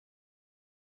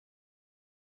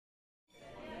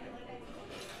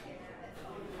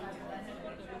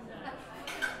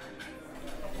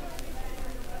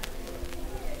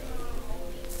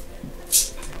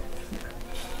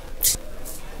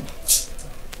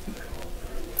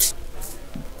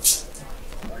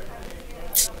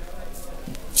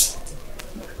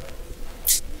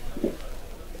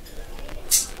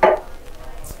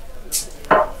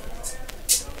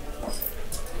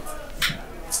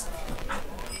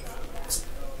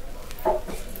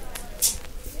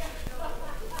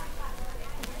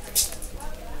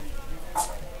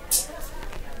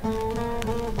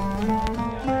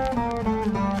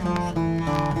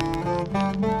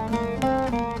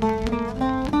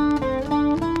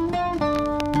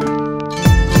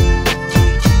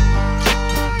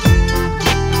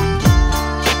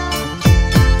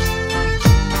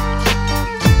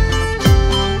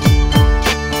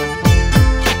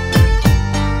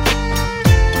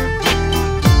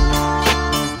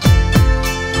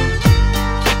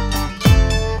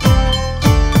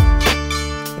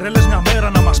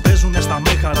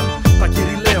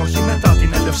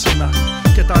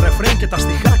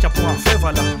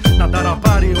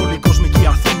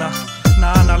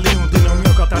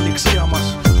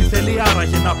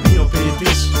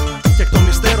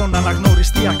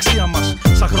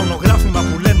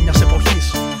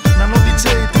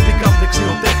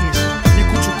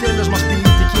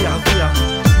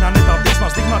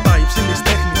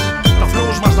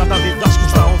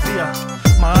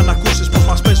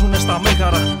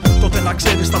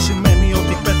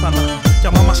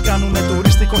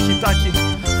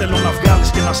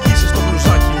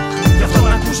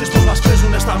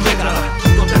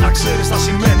ξέρεις θα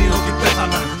σημαίνει ότι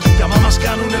πέθανα. Κι άμα μας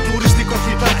κάνουνε τουριστικό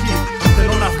χιτάκι,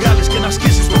 θέλω να βγάλεις και να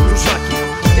σκίσεις το μπλουζάκι.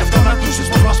 Γι' αυτό να ακούσεις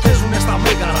πως μας παίζουνε στα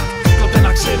μέγαρα, τότε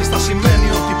να ξέρεις θα σημαίνει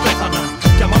ότι πέθανα.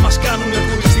 Κι άμα μας κάνουνε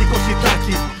τουριστικό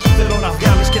χιτάκι, θέλω να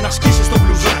βγάλεις και να σκίσεις το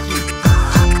μπλουζάκι.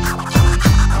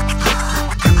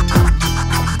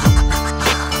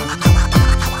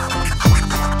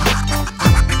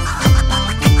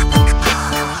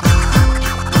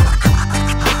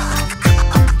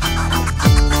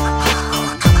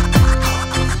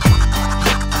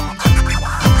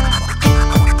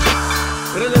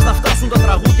 Τα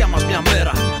τραγούδια μας μια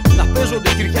μέρα να παίζονται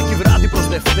Κυριακή βράδυ προς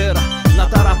Δευτέρα. Να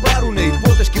τα ραπάρουνε οι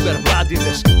πότες και οι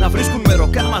μπερμπάντιδες, να βρίσκουν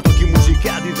μεροκάματο και οι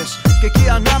μουζικάντιδες. Και εκεί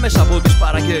ανάμεσα από τις